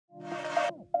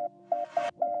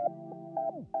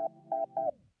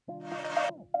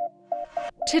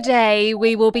Today,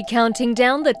 we will be counting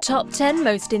down the top 10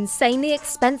 most insanely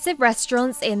expensive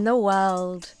restaurants in the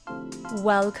world.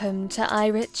 Welcome to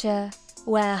iRicher,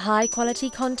 where high-quality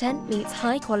content meets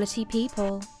high-quality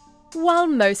people. While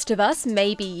most of us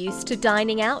may be used to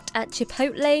dining out at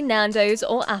Chipotle, Nando's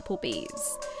or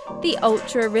Applebee's, the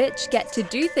ultra-rich get to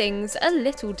do things a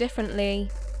little differently.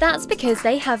 That's because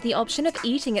they have the option of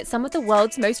eating at some of the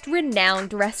world's most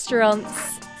renowned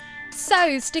restaurants.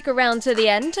 So stick around to the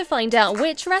end to find out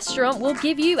which restaurant will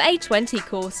give you a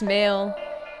 20-course meal.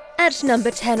 At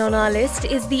number 10 on our list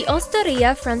is the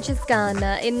Osteria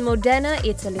Francescana in Modena,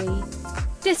 Italy.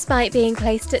 Despite being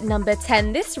placed at number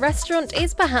 10, this restaurant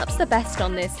is perhaps the best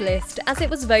on this list, as it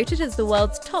was voted as the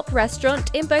world's top restaurant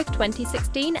in both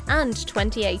 2016 and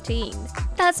 2018.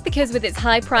 That's because with its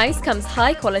high price comes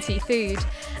high-quality food,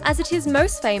 as it is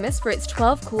most famous for its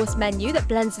 12-course menu that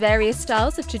blends various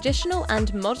styles of traditional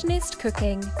and modernist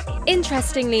cooking.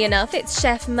 Interestingly enough, its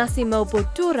chef Massimo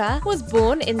Bottura was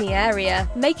born in the area,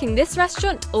 making this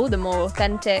restaurant all the more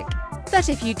authentic. But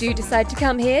if you do decide to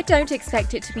come here, don't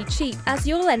expect it to be cheap, as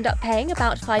you'll end up paying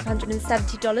about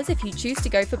 $570 if you choose to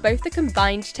go for both the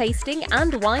combined tasting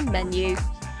and wine menu.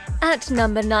 At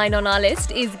number 9 on our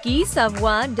list is Guy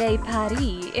Savoy de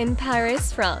Paris in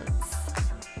Paris, France.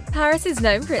 Paris is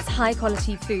known for its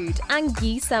high-quality food, and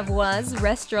Guy Savoy's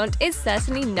restaurant is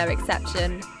certainly no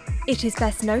exception. It is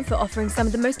best known for offering some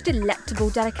of the most delectable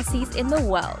delicacies in the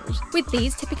world, with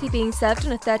these typically being served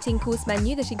on a 13-course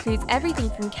menu that includes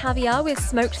everything from caviar with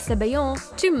smoked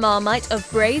cebayon to marmite of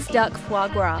braised duck foie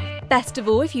gras. Best of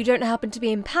all, if you don't happen to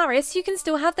be in Paris, you can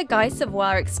still have the Guy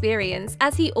Savoy experience,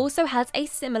 as he also has a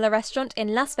similar restaurant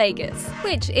in Las Vegas,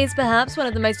 which is perhaps one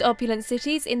of the most opulent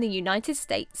cities in the United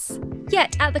States.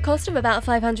 Yet, at the cost of about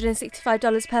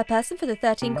 $565 per person for the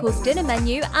 13-course dinner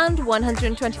menu and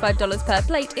 $125 per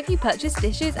plate if you purchase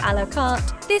dishes a la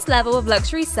carte, this level of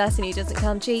luxury certainly doesn't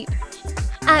come cheap.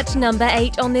 At number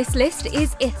 8 on this list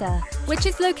is Itha, which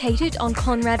is located on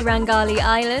Conrad Rangali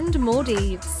Island,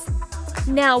 Maldives.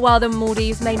 Now, while the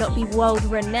Maldives may not be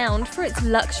world-renowned for its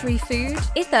luxury food,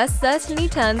 Itha certainly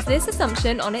turns this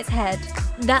assumption on its head.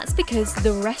 That's because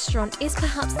the restaurant is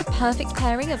perhaps the perfect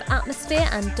pairing of atmosphere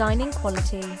and dining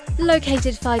quality.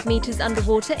 Located 5 meters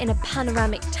underwater in a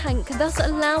panoramic tank, thus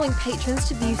allowing patrons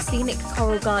to view scenic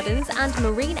coral gardens and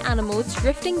marine animals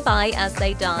drifting by as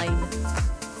they dine.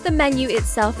 The menu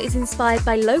itself is inspired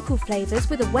by local flavours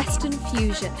with a Western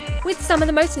fusion, with some of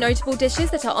the most notable dishes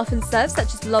that are often served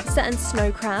such as lobster and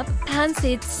snow crab,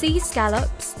 pan-seared sea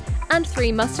scallops, and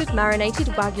 3 mustard-marinated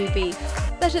Wagyu beef.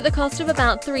 But at the cost of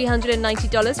about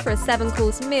 $390 for a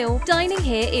 7-course meal, dining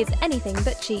here is anything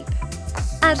but cheap.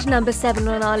 At number 7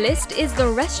 on our list is the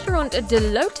Restaurant de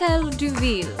l'Hôtel du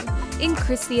Ville in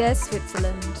Crissier,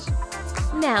 Switzerland.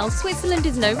 Now, Switzerland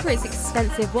is known for its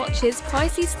expensive watches,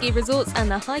 pricey ski resorts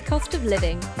and the high cost of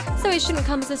living, so it shouldn't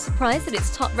come as a surprise that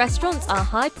its top restaurants are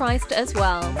high-priced as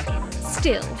well.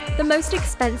 Still, the most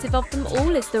expensive of them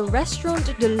all is the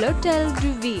Restaurant de l'Hôtel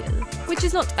du Ville, which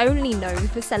is not only known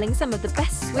for selling some of the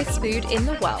best Swiss food in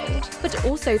the world, but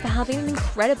also for having an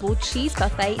incredible cheese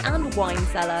buffet and wine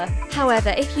cellar.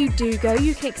 However, if you do go,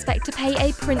 you can expect to pay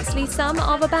a princely sum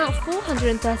of about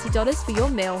 $430 for your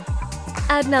meal.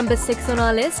 At number 6 on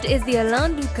our list is the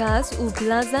Alain Ducasse au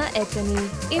Plaza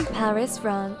Ethnie in Paris,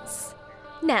 France.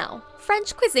 Now,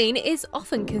 French cuisine is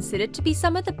often considered to be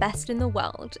some of the best in the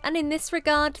world, and in this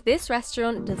regard, this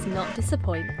restaurant does not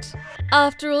disappoint.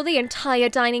 After all, the entire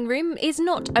dining room is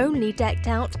not only decked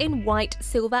out in white,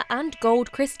 silver and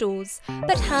gold crystals,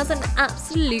 but has an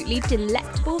absolutely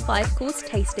delectable 5-course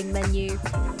tasting menu.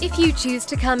 If you choose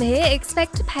to come here,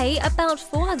 expect to pay about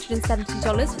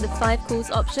 $470 for the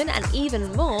 5-course option and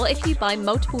even more if you buy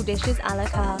multiple dishes a la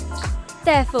carte.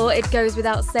 Therefore, it goes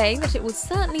without saying that it will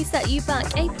certainly set you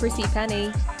back a pretty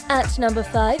penny. At number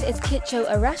 5 is Kicho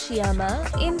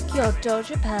Arashiyama in Kyoto,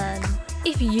 Japan.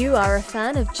 If you are a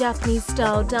fan of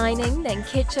Japanese-style dining, then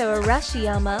Kicho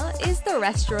Arashiyama is the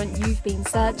restaurant you've been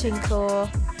searching for.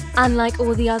 Unlike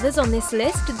all the others on this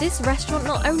list, this restaurant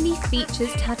not only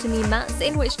features tatami mats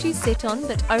in which to sit on,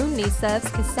 but only serves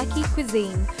Kaseki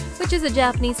cuisine, which is a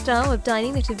Japanese style of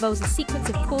dining that involves a sequence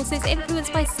of courses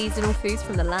influenced by seasonal foods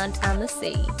from the land and the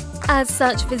sea. As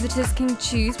such, visitors can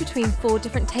choose between 4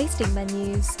 different tasting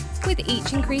menus, with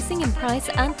each increasing in price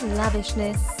and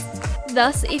lavishness.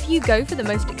 Thus, if you go for the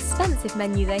most expensive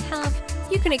menu they have,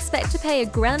 you can expect to pay a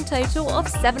grand total of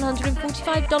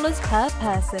 $745 per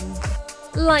person.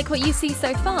 Like what you see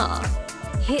so far?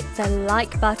 Hit the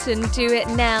like button, do it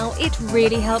now, it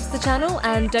really helps the channel,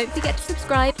 and don't forget to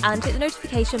subscribe and hit the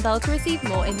notification bell to receive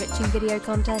more enriching video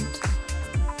content.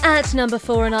 At number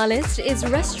 4 on our list is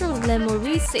Restaurant Le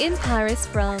Maurice in Paris,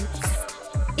 France.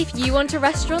 If you want a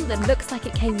restaurant that looks like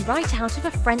it came right out of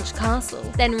a French castle,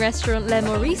 then Restaurant Le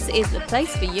Maurice is the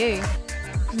place for you.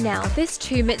 Now, this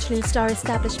 2 Michelin star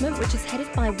establishment, which is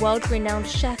headed by world-renowned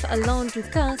chef Alain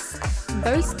Ducasse,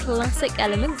 boasts classic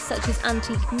elements such as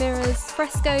antique mirrors,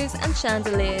 frescoes and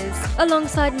chandeliers,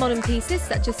 alongside modern pieces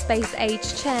such as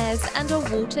space-age chairs and a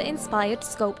water-inspired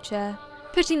sculpture.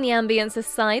 Putting the ambience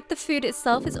aside, the food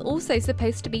itself is also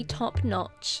supposed to be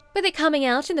top-notch, with it coming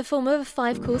out in the form of a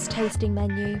 5-course tasting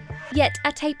menu. Yet,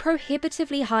 at a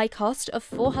prohibitively high cost of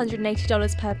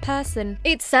 $480 per person,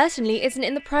 it certainly isn't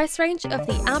in the price range of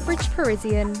the average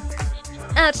Parisian.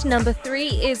 At number 3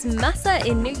 is Masa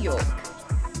in New York.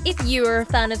 If you are a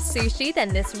fan of sushi, then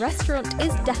this restaurant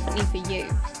is definitely for you.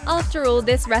 After all,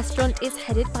 this restaurant is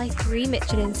headed by 3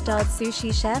 Michelin-starred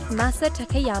sushi chef Masa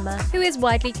Takayama, who is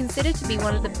widely considered to be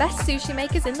one of the best sushi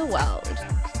makers in the world.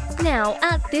 Now,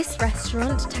 at this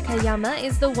restaurant, Takayama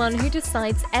is the one who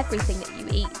decides everything that you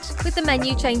eat, with the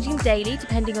menu changing daily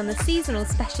depending on the seasonal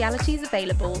specialities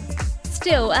available.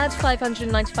 Still, at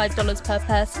 $595 per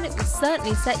person, it will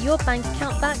certainly set your bank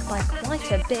account back by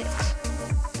quite a bit.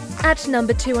 At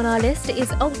number 2 on our list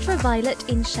is Ultraviolet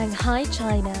in Shanghai,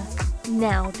 China.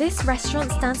 Now, this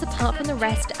restaurant stands apart from the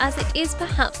rest as it is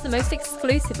perhaps the most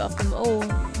exclusive of them all.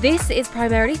 This is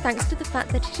primarily thanks to the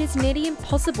fact that it is nearly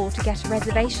impossible to get a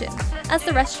reservation, as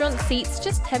the restaurant seats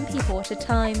just 10 people at a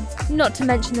time. Not to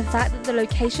mention the fact that the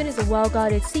location is a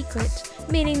well-guarded secret,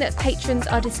 meaning that patrons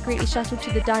are discreetly shuttled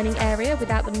to the dining area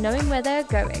without them knowing where they are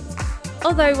going.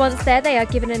 Although once there, they are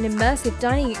given an immersive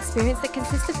dining experience that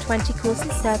consists of 20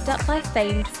 courses served up by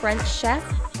famed French chef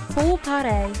Paul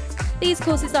Paré. These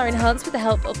courses are enhanced with the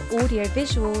help of audio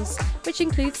visuals, which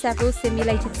include several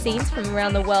simulated scenes from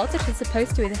around the world that are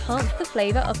supposed to enhance the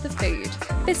flavour of the food.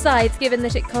 Besides, given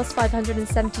that it costs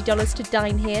 $570 to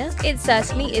dine here, it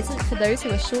certainly isn't for those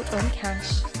who are short on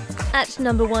cash. At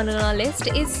number 1 on our list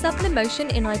is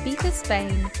Sublimotion in Ibiza,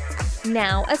 Spain.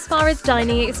 Now, as far as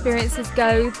dining experiences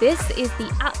go, this is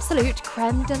the absolute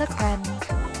creme de la creme.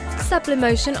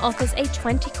 Sublimotion offers a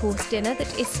 20-course dinner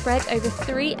that is spread over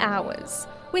 3 hours,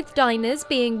 with diners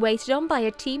being waited on by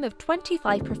a team of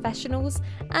 25 professionals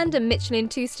and a Michelin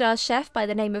 2-star chef by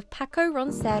the name of Paco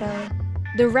Roncero.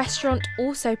 The restaurant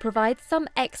also provides some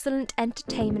excellent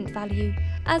entertainment value,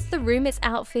 as the room is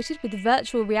outfitted with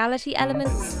virtual reality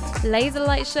elements, laser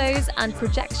light shows and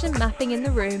projection mapping in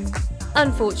the room.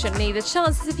 Unfortunately, the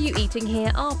chances of you eating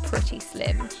here are pretty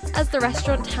slim, as the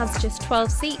restaurant has just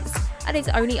 12 seats and is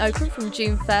only open from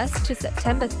June 1st to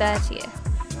September 30th,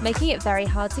 making it very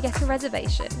hard to get a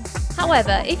reservation.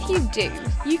 However, if you do,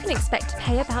 you can expect to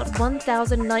pay about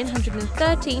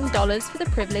 $1,913 for the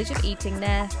privilege of eating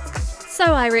there. So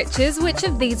iRichers, which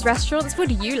of these restaurants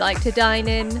would you like to dine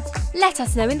in? Let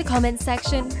us know in the comments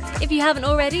section. If you haven't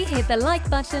already, hit the like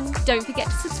button, don't forget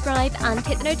to subscribe and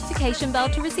hit the notification bell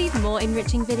to receive more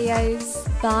enriching videos.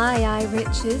 Bye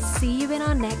iRichers, see you in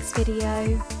our next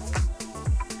video.